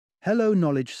Hello,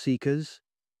 knowledge seekers.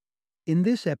 In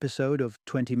this episode of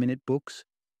 20-Minute Books,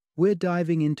 we're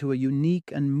diving into a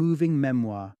unique and moving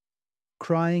memoir,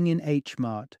 Crying in H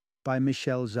Mart by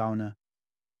Michelle Zauner.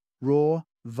 Raw,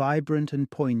 vibrant,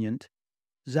 and poignant,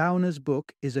 Zauner's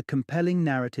book is a compelling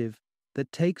narrative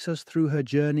that takes us through her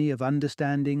journey of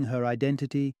understanding her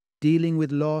identity, dealing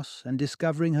with loss, and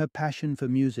discovering her passion for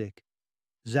music.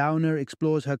 Zauner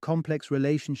explores her complex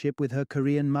relationship with her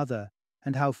Korean mother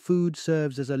and how food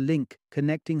serves as a link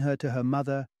connecting her to her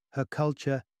mother, her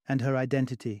culture, and her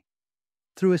identity.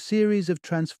 Through a series of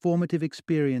transformative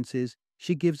experiences,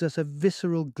 she gives us a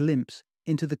visceral glimpse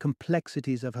into the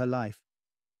complexities of her life.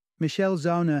 Michelle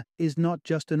Zauner is not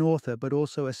just an author but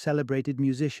also a celebrated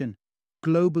musician,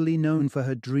 globally known for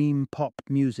her dream pop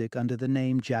music under the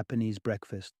name Japanese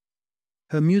Breakfast.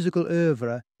 Her musical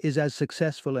oeuvre is as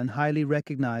successful and highly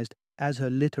recognized as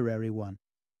her literary one.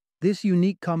 This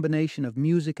unique combination of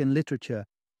music and literature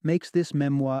makes this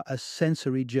memoir a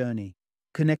sensory journey,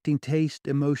 connecting taste,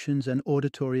 emotions, and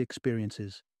auditory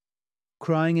experiences.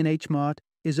 Crying in H Mart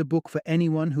is a book for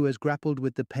anyone who has grappled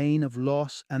with the pain of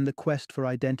loss and the quest for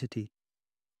identity.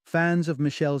 Fans of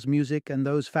Michelle's music and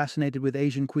those fascinated with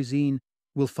Asian cuisine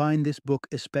will find this book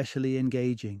especially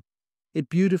engaging. It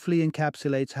beautifully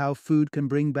encapsulates how food can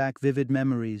bring back vivid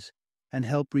memories and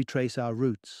help retrace our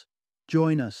roots.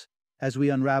 Join us as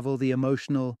we unravel the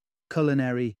emotional,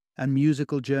 culinary, and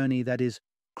musical journey that is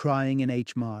Crying in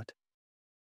H Mart.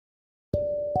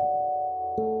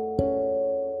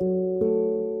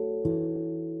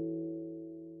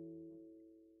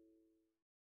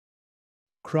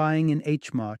 Crying in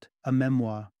H Mart, a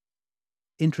memoir.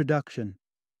 Introduction.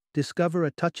 Discover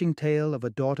a touching tale of a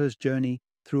daughter's journey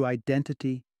through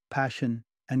identity, passion,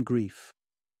 and grief.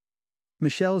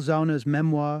 Michelle Zauner's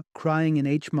memoir, Crying in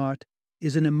H Mart,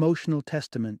 is an emotional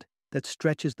testament that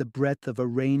stretches the breadth of a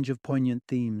range of poignant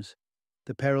themes: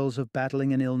 the perils of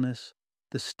battling an illness,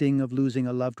 the sting of losing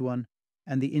a loved one,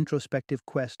 and the introspective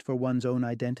quest for one's own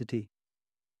identity.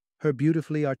 Her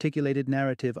beautifully articulated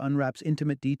narrative unwraps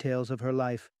intimate details of her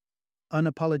life,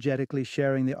 unapologetically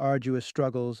sharing the arduous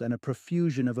struggles and a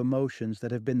profusion of emotions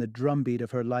that have been the drumbeat of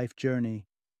her life journey.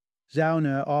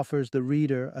 Zauner offers the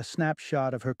reader a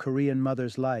snapshot of her Korean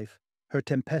mother's life, her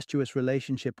tempestuous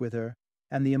relationship with her,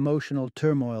 and the emotional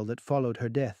turmoil that followed her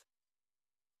death.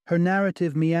 Her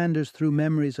narrative meanders through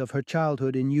memories of her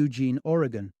childhood in Eugene,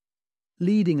 Oregon,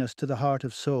 leading us to the heart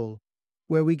of Seoul,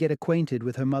 where we get acquainted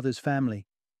with her mother's family,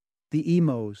 the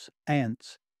Emos,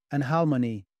 aunts, and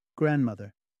Halmoni,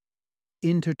 grandmother.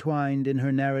 Intertwined in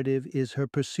her narrative is her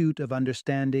pursuit of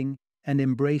understanding and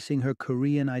embracing her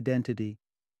Korean identity,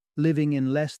 living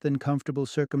in less than comfortable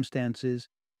circumstances,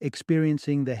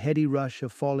 experiencing the heady rush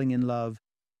of falling in love,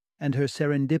 and her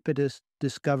serendipitous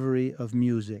discovery of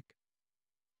music.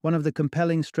 One of the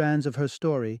compelling strands of her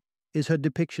story is her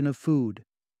depiction of food.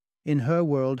 In her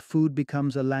world, food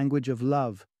becomes a language of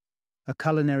love, a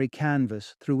culinary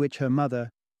canvas through which her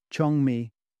mother, Chongmi,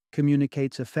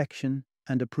 communicates affection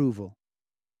and approval.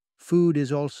 Food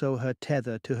is also her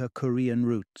tether to her Korean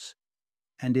roots,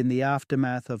 and in the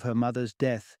aftermath of her mother's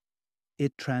death,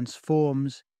 it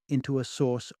transforms into a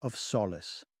source of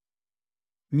solace.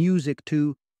 Music,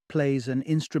 too, plays an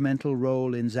instrumental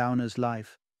role in Zauner's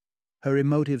life. Her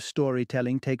emotive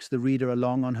storytelling takes the reader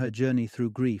along on her journey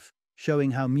through grief,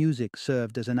 showing how music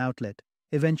served as an outlet,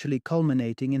 eventually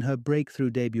culminating in her breakthrough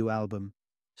debut album,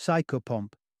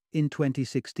 Psychopomp, in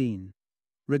 2016.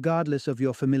 Regardless of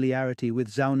your familiarity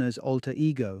with Zauner's alter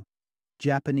ego,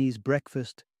 Japanese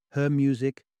Breakfast, her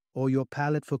music, or your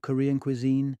palate for Korean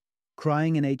cuisine,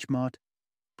 Crying in H Mart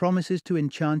promises to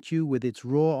enchant you with its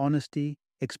raw honesty,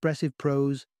 expressive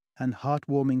prose, and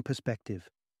heartwarming perspective.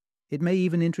 It may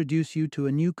even introduce you to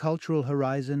a new cultural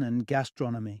horizon and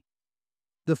gastronomy.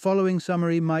 The following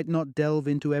summary might not delve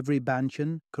into every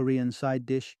banchan, Korean side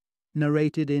dish,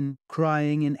 narrated in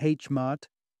Crying in H Mart,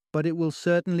 but it will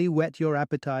certainly whet your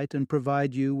appetite and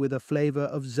provide you with a flavor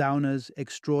of Zauner's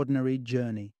extraordinary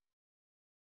journey.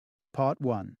 Part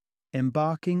 1.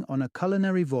 Embarking on a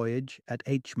culinary voyage at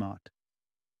H Mart.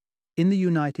 In the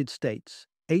United States,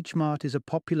 H Mart is a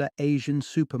popular Asian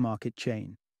supermarket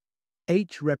chain.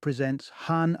 H represents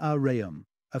Han a Reum,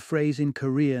 a phrase in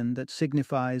Korean that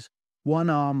signifies one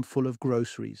arm full of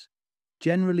groceries.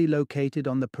 Generally located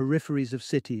on the peripheries of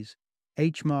cities,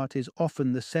 H Mart is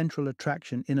often the central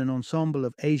attraction in an ensemble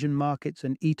of Asian markets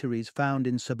and eateries found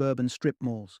in suburban strip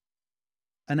malls.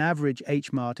 An average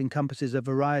H Mart encompasses a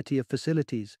variety of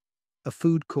facilities: a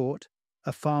food court,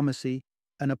 a pharmacy,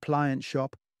 an appliance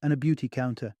shop, and a beauty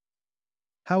counter.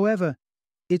 However,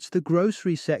 it's the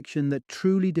grocery section that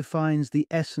truly defines the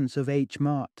essence of H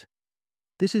Mart.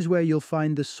 This is where you'll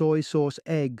find the soy sauce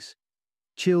eggs,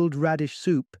 chilled radish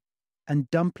soup, and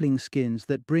dumpling skins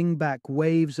that bring back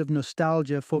waves of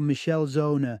nostalgia for Michelle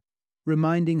Zauner,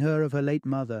 reminding her of her late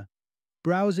mother.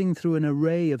 Browsing through an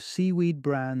array of seaweed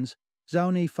brands,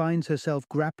 Zauner finds herself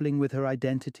grappling with her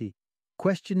identity,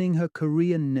 questioning her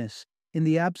Koreanness in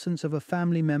the absence of a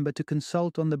family member to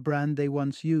consult on the brand they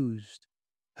once used.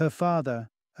 Her father,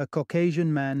 a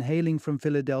Caucasian man hailing from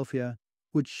Philadelphia,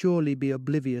 would surely be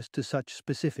oblivious to such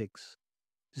specifics.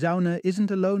 Zauner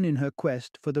isn't alone in her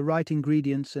quest for the right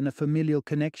ingredients and a familial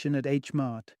connection at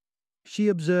Mart. She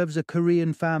observes a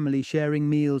Korean family sharing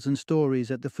meals and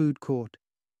stories at the food court.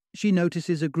 She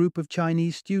notices a group of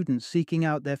Chinese students seeking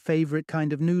out their favorite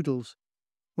kind of noodles.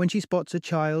 When she spots a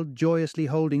child joyously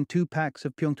holding 2 packs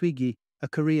of pyeongtwigi, a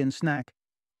Korean snack,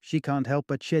 she can't help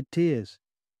but shed tears.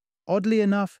 Oddly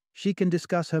enough, she can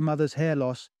discuss her mother's hair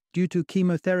loss due to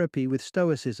chemotherapy with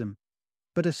stoicism,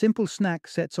 but a simple snack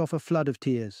sets off a flood of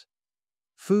tears.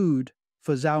 Food,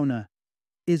 for Zauner,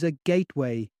 is a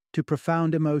gateway to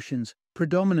profound emotions,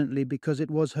 predominantly because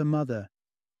it was her mother,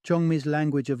 Chongmi's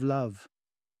language of love.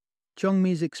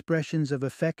 Chongmi's expressions of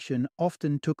affection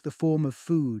often took the form of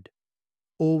food,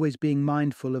 always being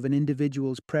mindful of an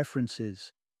individual's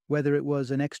preferences, whether it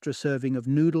was an extra serving of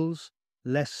noodles,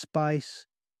 less spice,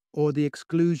 or the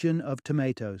exclusion of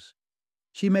tomatoes.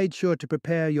 She made sure to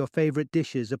prepare your favorite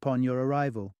dishes upon your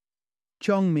arrival.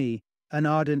 Chongmi, an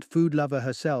ardent food lover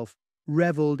herself,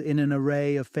 reveled in an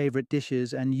array of favorite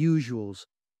dishes and usuals,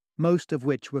 most of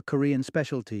which were Korean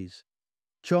specialties.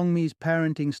 Chongmi's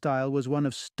parenting style was one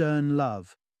of stern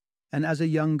love, and as a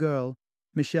young girl,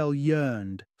 Michelle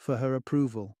yearned for her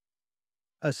approval.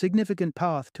 A significant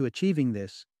path to achieving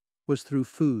this was through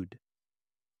food.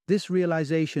 This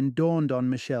realization dawned on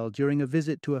Michelle during a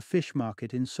visit to a fish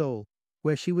market in Seoul,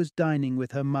 where she was dining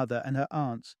with her mother and her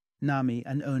aunts, Nami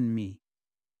and Eunmi.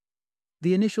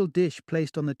 The initial dish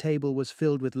placed on the table was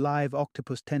filled with live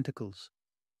octopus tentacles.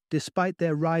 Despite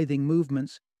their writhing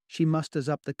movements, she musters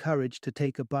up the courage to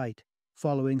take a bite,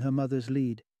 following her mother's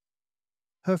lead.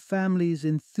 Her family's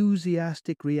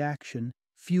enthusiastic reaction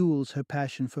fuels her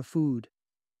passion for food.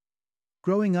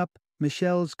 Growing up,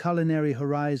 Michelle's culinary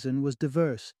horizon was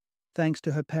diverse, thanks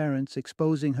to her parents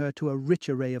exposing her to a rich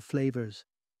array of flavors.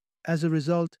 As a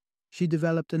result, she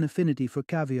developed an affinity for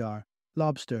caviar,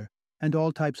 lobster, and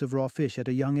all types of raw fish at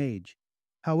a young age.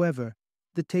 However,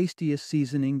 the tastiest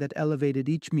seasoning that elevated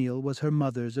each meal was her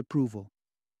mother's approval.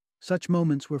 Such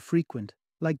moments were frequent,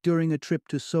 like during a trip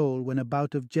to Seoul when a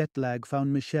bout of jet lag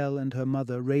found Michelle and her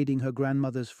mother raiding her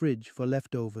grandmother's fridge for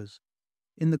leftovers.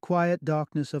 In the quiet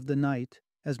darkness of the night,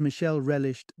 as Michelle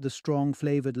relished the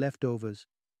strong-flavored leftovers,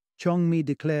 Chongmi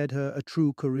declared her a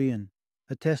true Korean,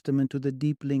 a testament to the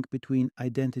deep link between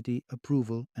identity,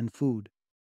 approval, and food.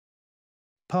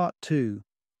 Part 2.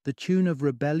 The Tune of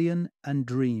Rebellion and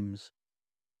Dreams.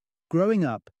 Growing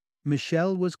up,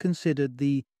 Michelle was considered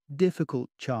the difficult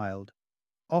child,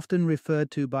 often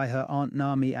referred to by her Aunt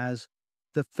Nami as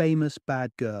the famous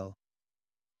bad girl.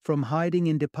 From hiding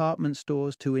in department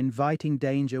stores to inviting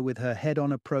danger with her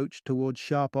head-on approach towards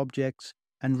sharp objects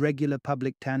and regular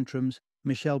public tantrums,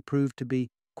 Michelle proved to be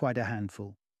quite a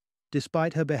handful.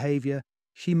 Despite her behavior,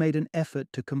 she made an effort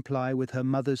to comply with her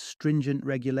mother's stringent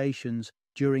regulations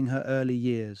during her early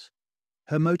years.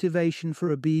 Her motivation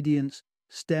for obedience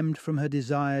stemmed from her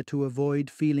desire to avoid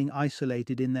feeling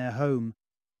isolated in their home,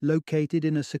 located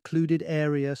in a secluded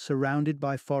area surrounded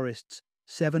by forests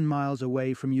 7 miles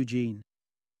away from Eugene.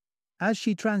 As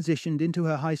she transitioned into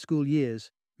her high school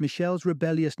years, Michelle's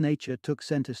rebellious nature took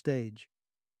center stage.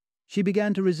 She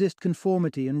began to resist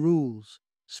conformity and rules,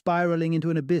 spiraling into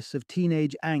an abyss of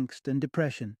teenage angst and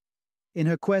depression. In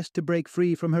her quest to break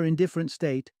free from her indifferent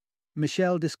state,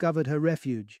 Michelle discovered her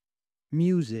refuge: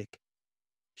 music.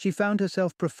 She found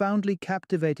herself profoundly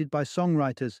captivated by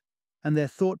songwriters and their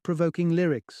thought-provoking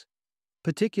lyrics,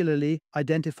 particularly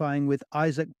identifying with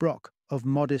Isaac Brock of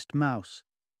Modest Mouse,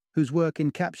 whose work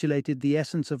encapsulated the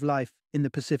essence of life in the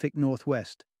Pacific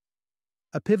Northwest.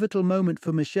 A pivotal moment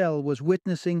for Michelle was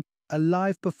witnessing a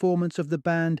live performance of the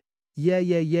band Yeah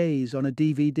Yeah Yeahs on a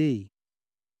DVD.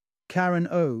 Karen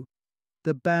Oh,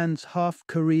 the band's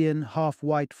half-Korean,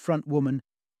 half-white frontwoman,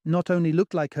 not only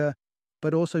looked like her,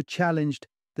 but also challenged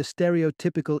the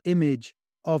stereotypical image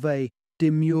of a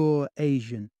demure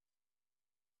Asian.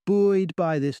 Buoyed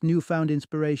by this newfound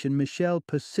inspiration, Michelle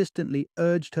persistently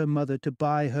urged her mother to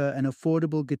buy her an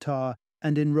affordable guitar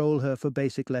and enroll her for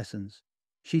basic lessons.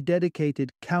 She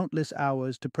dedicated countless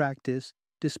hours to practice,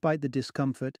 despite the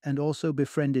discomfort, and also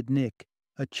befriended Nick,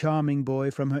 a charming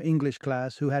boy from her English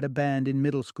class who had a band in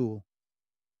middle school.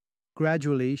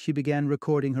 Gradually, she began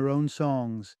recording her own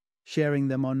songs sharing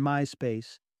them on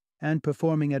MySpace, and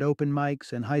performing at open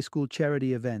mics and high school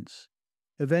charity events.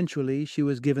 Eventually, she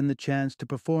was given the chance to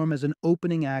perform as an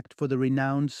opening act for the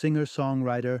renowned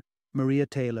singer-songwriter Maria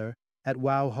Taylor at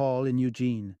Wow Hall in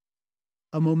Eugene,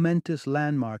 a momentous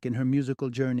landmark in her musical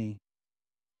journey.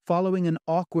 Following an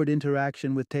awkward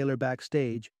interaction with Taylor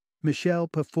backstage, Michelle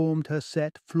performed her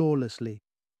set flawlessly,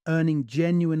 earning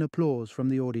genuine applause from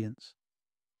the audience.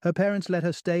 Her parents let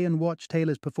her stay and watch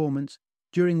Taylor's performance,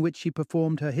 during which she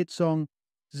performed her hit song,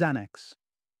 Xanax.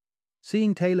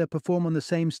 Seeing Taylor perform on the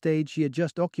same stage she had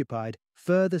just occupied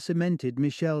further cemented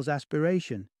Michelle's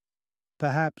aspiration.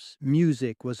 Perhaps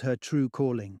music was her true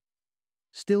calling.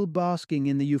 Still basking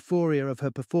in the euphoria of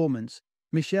her performance,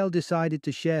 Michelle decided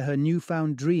to share her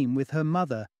newfound dream with her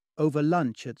mother over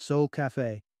lunch at Seoul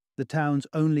Cafe, the town's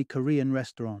only Korean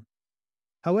restaurant.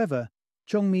 However,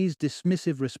 Chongmi's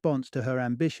dismissive response to her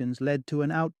ambitions led to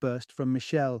an outburst from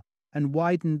Michelle and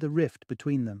widened the rift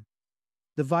between them.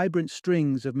 The vibrant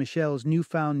strings of Michelle's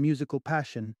newfound musical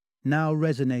passion now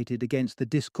resonated against the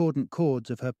discordant chords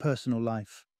of her personal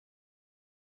life.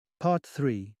 Part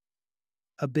 3.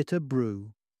 A Bitter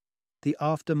Brew. The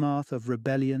Aftermath of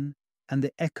Rebellion and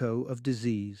the Echo of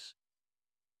Disease.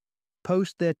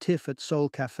 Post their tiff at Seoul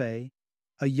Cafe,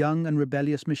 a young and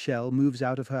rebellious Michelle moves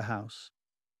out of her house.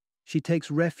 She takes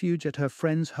refuge at her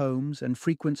friends' homes and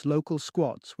frequents local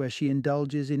squats where she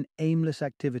indulges in aimless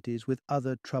activities with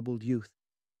other troubled youth.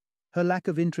 Her lack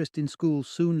of interest in school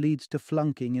soon leads to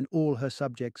flunking in all her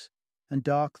subjects, and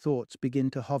dark thoughts begin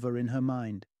to hover in her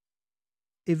mind.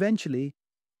 Eventually,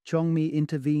 Chongmi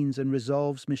intervenes and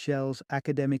resolves Michelle's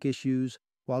academic issues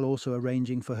while also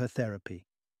arranging for her therapy.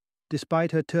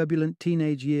 Despite her turbulent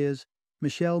teenage years,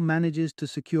 Michelle manages to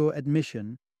secure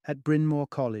admission at Bryn Mawr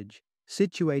College,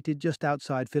 situated just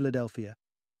outside Philadelphia.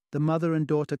 The mother and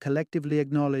daughter collectively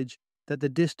acknowledge that the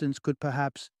distance could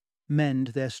perhaps mend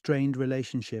their strained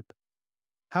relationship.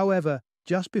 However,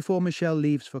 just before Michelle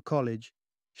leaves for college,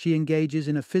 she engages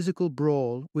in a physical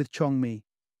brawl with Chongmi,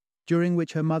 during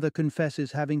which her mother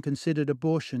confesses having considered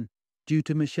abortion due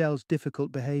to Michelle's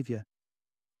difficult behavior.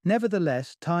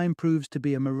 Nevertheless, time proves to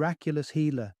be a miraculous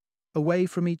healer. Away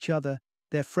from each other,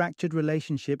 their fractured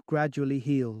relationship gradually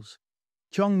heals.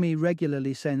 Chongmi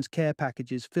regularly sends care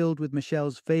packages filled with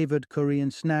Michelle's favored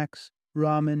Korean snacks,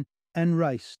 ramen, and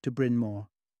rice to Bryn Mawr.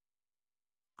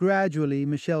 Gradually,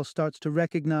 Michelle starts to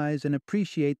recognize and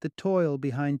appreciate the toil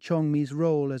behind Chongmi's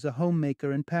role as a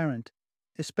homemaker and parent,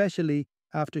 especially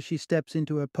after she steps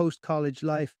into her post-college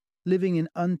life, living in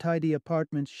untidy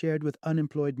apartments shared with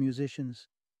unemployed musicians.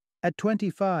 At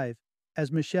 25,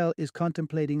 as Michelle is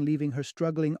contemplating leaving her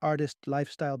struggling artist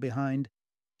lifestyle behind,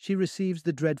 she receives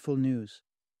the dreadful news.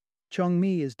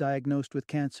 Chongmi is diagnosed with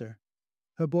cancer.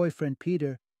 Her boyfriend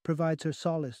Peter provides her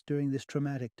solace during this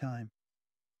traumatic time.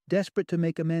 Desperate to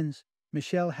make amends,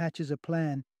 Michelle hatches a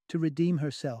plan to redeem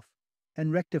herself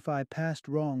and rectify past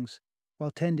wrongs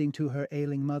while tending to her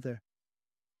ailing mother.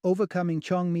 Overcoming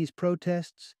Chongmi's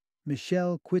protests,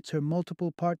 Michelle quits her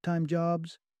multiple part-time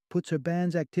jobs, puts her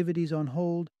band's activities on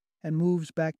hold, and moves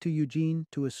back to Eugene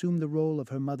to assume the role of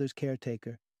her mother's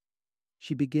caretaker.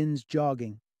 She begins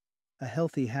jogging, a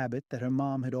healthy habit that her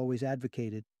mom had always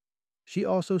advocated. She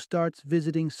also starts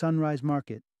visiting Sunrise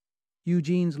Market,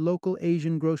 Eugene's local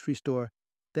Asian grocery store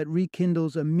that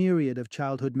rekindles a myriad of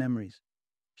childhood memories.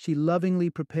 She lovingly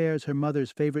prepares her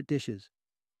mother's favorite dishes,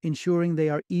 ensuring they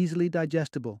are easily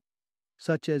digestible,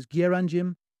 such as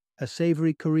gyeranjim, a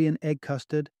savory Korean egg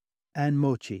custard, and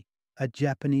mochi, a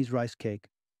Japanese rice cake.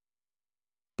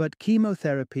 But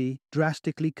chemotherapy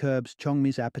drastically curbs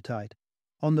Chongmi's appetite.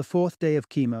 On the 4th day of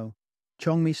chemo,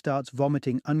 Chongmi starts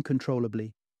vomiting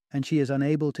uncontrollably, and she is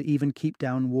unable to even keep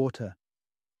down water.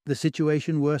 The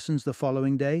situation worsens the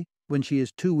following day when she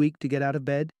is too weak to get out of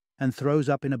bed and throws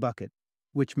up in a bucket,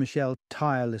 which Michelle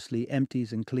tirelessly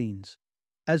empties and cleans.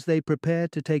 As they prepare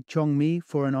to take Chongmi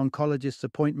for an oncologist's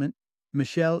appointment,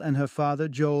 Michelle and her father,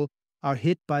 Joel, are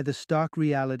hit by the stark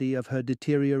reality of her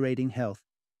deteriorating health.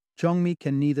 Chongmi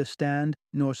can neither stand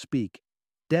nor speak.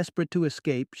 Desperate to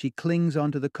escape, she clings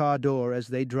onto the car door as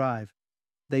they drive.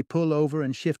 They pull over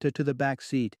and shift her to the back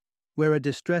seat, where a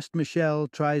distressed Michelle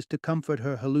tries to comfort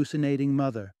her hallucinating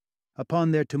mother.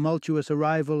 Upon their tumultuous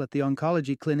arrival at the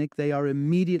oncology clinic, they are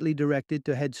immediately directed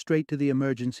to head straight to the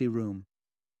emergency room.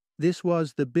 This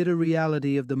was the bitter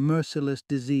reality of the merciless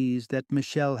disease that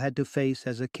Michelle had to face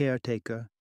as a caretaker.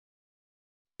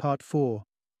 Part 4.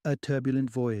 A Turbulent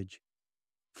Voyage.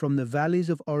 From the valleys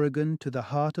of Oregon to the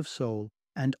heart of Seoul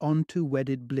and on to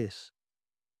wedded bliss.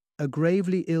 A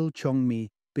gravely ill Chongmi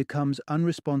becomes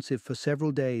unresponsive for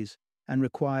several days and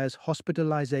requires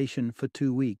hospitalization for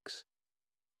 2 weeks.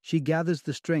 She gathers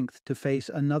the strength to face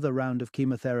another round of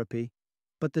chemotherapy,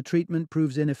 but the treatment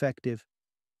proves ineffective.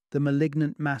 The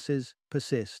malignant masses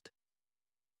persist.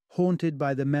 Haunted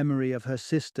by the memory of her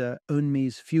sister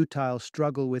Eunmi's futile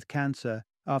struggle with cancer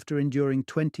after enduring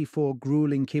 24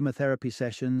 grueling chemotherapy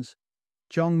sessions,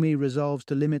 Jongmi resolves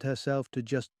to limit herself to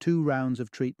just 2 rounds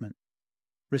of treatment.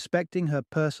 Respecting her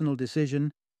personal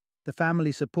decision, the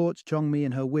family supports Jongmi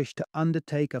in her wish to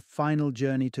undertake a final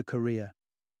journey to Korea.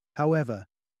 However,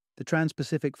 the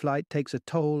trans-Pacific flight takes a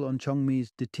toll on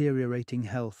Jongmi's deteriorating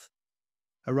health.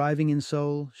 Arriving in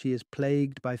Seoul, she is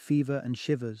plagued by fever and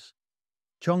shivers.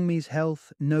 Jongmi's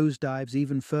health nosedives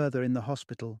even further in the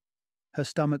hospital. Her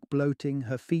stomach bloating,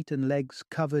 her feet and legs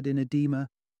covered in edema,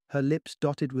 her lips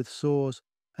dotted with sores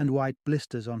and white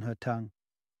blisters on her tongue.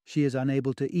 She is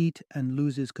unable to eat and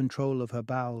loses control of her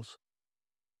bowels.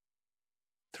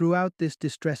 Throughout this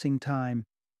distressing time,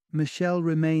 Michelle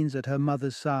remains at her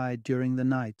mother's side during the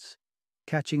nights,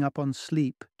 catching up on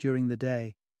sleep during the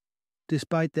day.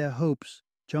 Despite their hopes,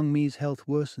 Jongmi's health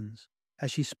worsens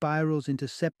as she spirals into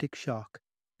septic shock,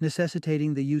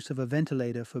 necessitating the use of a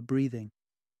ventilator for breathing.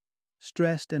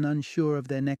 Stressed and unsure of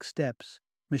their next steps,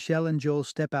 Michelle and Joel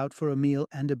step out for a meal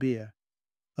and a beer.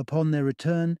 Upon their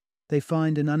return, they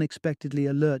find an unexpectedly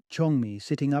alert Jongmi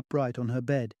sitting upright on her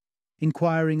bed,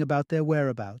 inquiring about their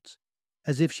whereabouts,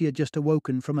 as if she had just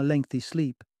awoken from a lengthy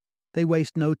sleep. They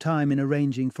waste no time in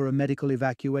arranging for a medical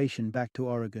evacuation back to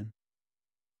Oregon.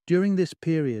 During this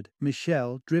period,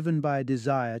 Michelle, driven by a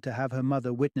desire to have her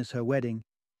mother witness her wedding,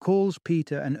 calls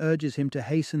Peter and urges him to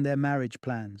hasten their marriage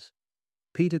plans.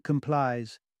 Peter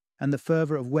complies, and the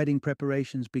fervor of wedding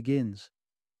preparations begins.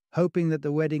 Hoping that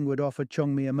the wedding would offer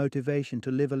Jongmi a motivation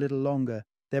to live a little longer,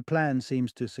 their plan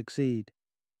seems to succeed.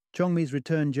 Jongmi's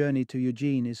return journey to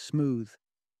Eugene is smooth.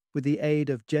 With the aid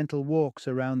of gentle walks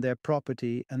around their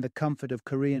property and the comfort of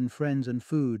Korean friends and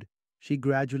food, she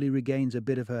gradually regains a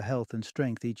bit of her health and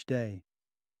strength each day.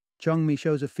 Jongmi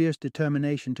shows a fierce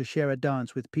determination to share a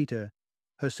dance with Peter,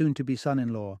 her soon-to-be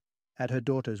son-in-law, at her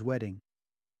daughter's wedding.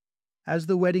 As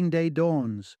the wedding day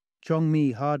dawns,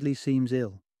 Jongmi hardly seems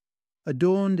ill.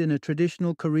 Adorned in a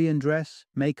traditional Korean dress,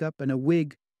 makeup, and a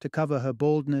wig to cover her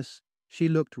baldness, she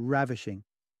looked ravishing.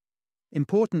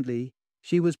 Importantly,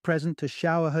 she was present to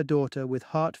shower her daughter with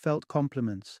heartfelt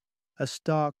compliments, a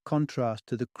stark contrast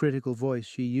to the critical voice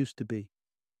she used to be.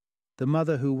 The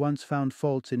mother who once found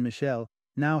faults in Michelle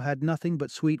now had nothing but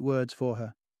sweet words for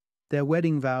her. Their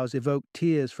wedding vows evoke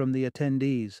tears from the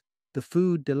attendees, the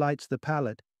food delights the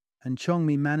palate, and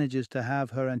Jongmi manages to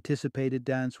have her anticipated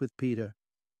dance with Peter.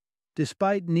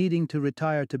 Despite needing to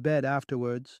retire to bed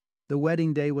afterwards, the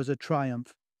wedding day was a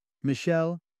triumph.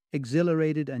 Michelle,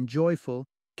 exhilarated and joyful,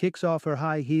 kicks off her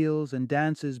high heels and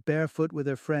dances barefoot with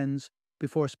her friends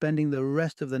before spending the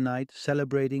rest of the night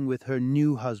celebrating with her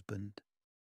new husband.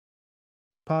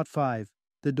 Part 5.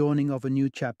 The dawning of a new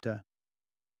chapter.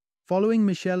 Following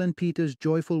Michelle and Peter's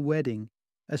joyful wedding,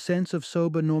 a sense of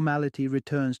sober normality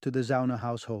returns to the Zauner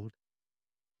household.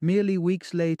 Merely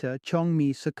weeks later,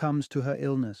 Jongmi succumbs to her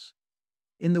illness.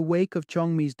 In the wake of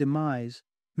Jongmi's demise,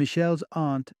 Michelle's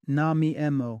aunt Nami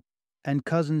Emo and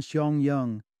cousin Seong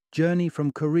Young journey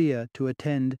from Korea to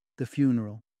attend the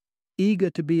funeral. Eager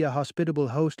to be a hospitable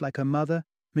host like her mother,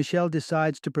 Michelle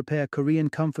decides to prepare Korean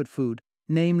comfort food,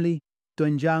 namely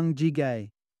doenjang jjigae,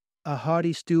 a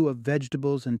hearty stew of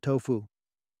vegetables and tofu.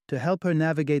 To help her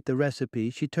navigate the recipe,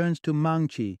 she turns to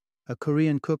Mangchi, a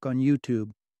Korean cook on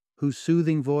YouTube, whose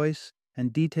soothing voice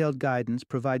and detailed guidance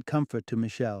provide comfort to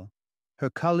Michelle. Her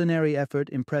culinary effort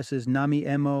impresses Nami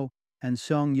Emo and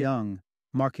Seong Young,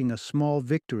 marking a small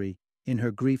victory in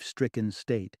her grief-stricken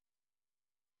state.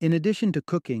 In addition to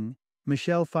cooking,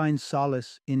 Michelle finds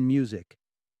solace in music.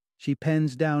 She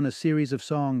pens down a series of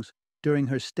songs during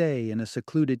her stay in a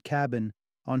secluded cabin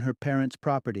on her parents'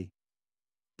 property.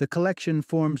 The collection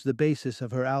forms the basis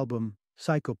of her album,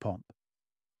 Psychopomp.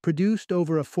 Produced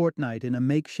over a fortnight in a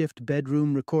makeshift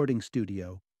bedroom recording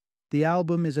studio, the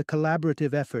album is a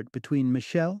collaborative effort between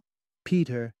Michelle,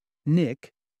 Peter,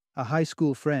 Nick, a high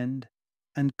school friend,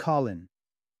 and Colin,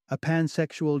 a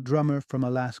pansexual drummer from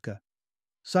Alaska.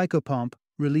 Psychopomp,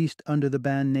 released under the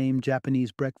band name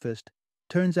Japanese Breakfast,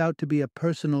 turns out to be a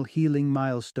personal healing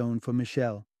milestone for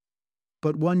Michelle.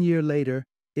 But 1 year later,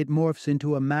 it morphs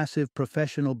into a massive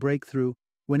professional breakthrough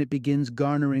when it begins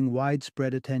garnering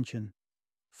widespread attention.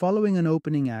 Following an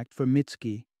opening act for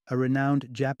Mitski, a renowned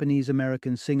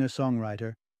Japanese-American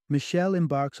singer-songwriter, Michelle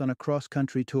embarks on a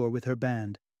cross-country tour with her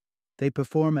band. They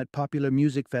perform at popular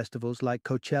music festivals like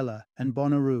Coachella and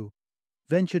Bonnaroo,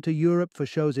 venture to Europe for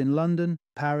shows in London,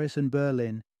 Paris, and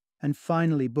Berlin, and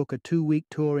finally book a 2-week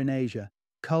tour in Asia,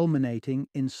 culminating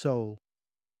in Seoul.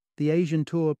 the Asian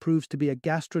tour proves to be a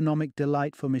gastronomic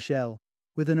delight for Michelle,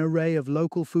 with an array of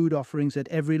local food offerings at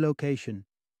every location,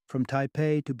 from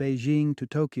Taipei to Beijing to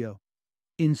Tokyo.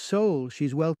 In Seoul,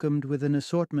 she's welcomed with an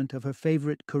assortment of her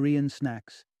favorite Korean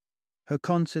snacks. Her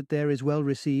concert there is well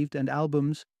received, and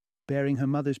albums, bearing her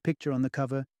mother's picture on the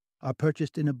cover, are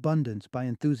purchased in abundance by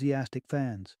enthusiastic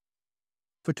fans.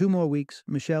 For 2 more weeks,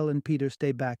 Michelle and Peter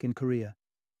stay back in Korea.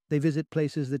 They visit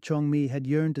places that Chongmi had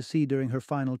yearned to see during her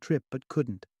final trip but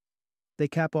couldn't. They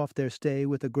cap off their stay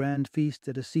with a grand feast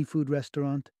at a seafood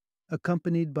restaurant,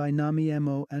 accompanied by Nami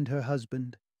Emo and her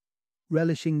husband.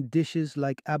 Relishing dishes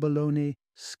like abalone,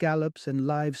 scallops, and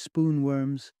live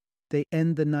spoonworms, they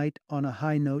end the night on a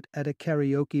high note at a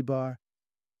karaoke bar.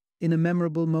 In a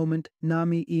memorable moment,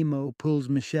 Nami Emo pulls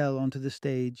Michelle onto the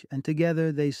stage, and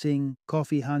together they sing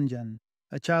Coffee Hanjan,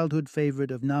 a childhood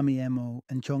favorite of Nami Emo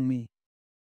and Chongmi.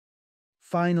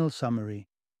 Final summary.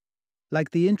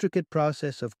 Like the intricate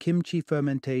process of kimchi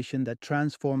fermentation that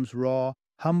transforms raw,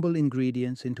 humble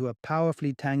ingredients into a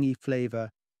powerfully tangy flavor,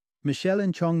 Michelle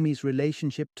and Chongmi's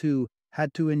relationship too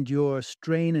had to endure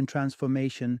strain and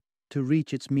transformation to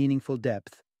reach its meaningful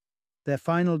depth. Their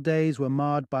final days were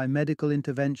marred by medical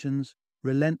interventions,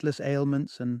 relentless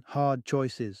ailments, and hard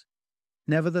choices.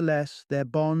 Nevertheless, their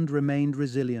bond remained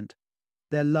resilient,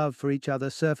 their love for each other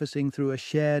surfacing through a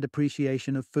shared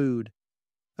appreciation of food,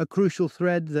 a crucial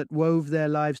thread that wove their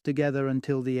lives together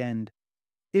until the end.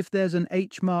 If there's an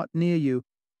Mart near you,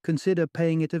 consider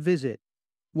paying it a visit.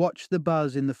 Watch the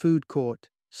buzz in the food court,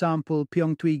 sample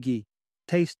pyeongtwigi,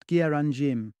 taste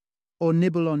gyeranjim, or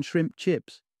nibble on shrimp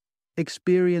chips.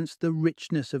 Experience the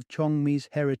richness of Chongmi's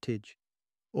heritage,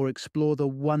 or explore the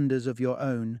wonders of your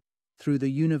own through the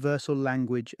universal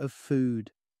language of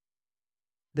food.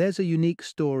 There's a unique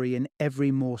story in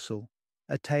every morsel,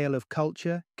 a tale of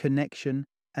culture, connection,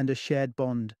 and a shared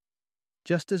bond,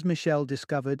 just as Michelle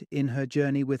discovered in her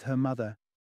journey with her mother.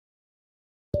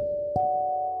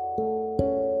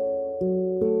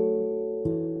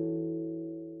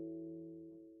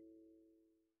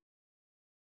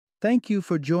 Thank you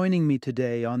for joining me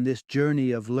today on this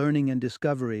journey of learning and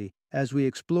discovery as we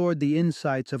explored the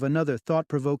insights of another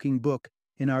thought-provoking book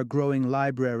in our growing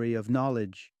library of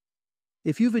knowledge.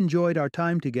 If you've enjoyed our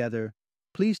time together,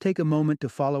 please take a moment to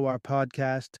follow our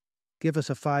podcast, give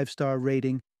us a 5-star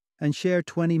rating, and share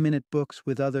 20-minute books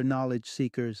with other knowledge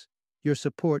seekers. Your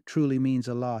support truly means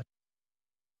a lot.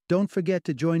 Don't forget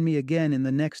to join me again in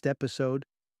the next episode,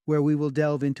 where we will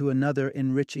delve into another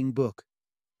enriching book.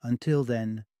 Until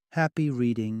then, happy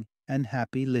reading and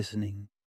happy listening.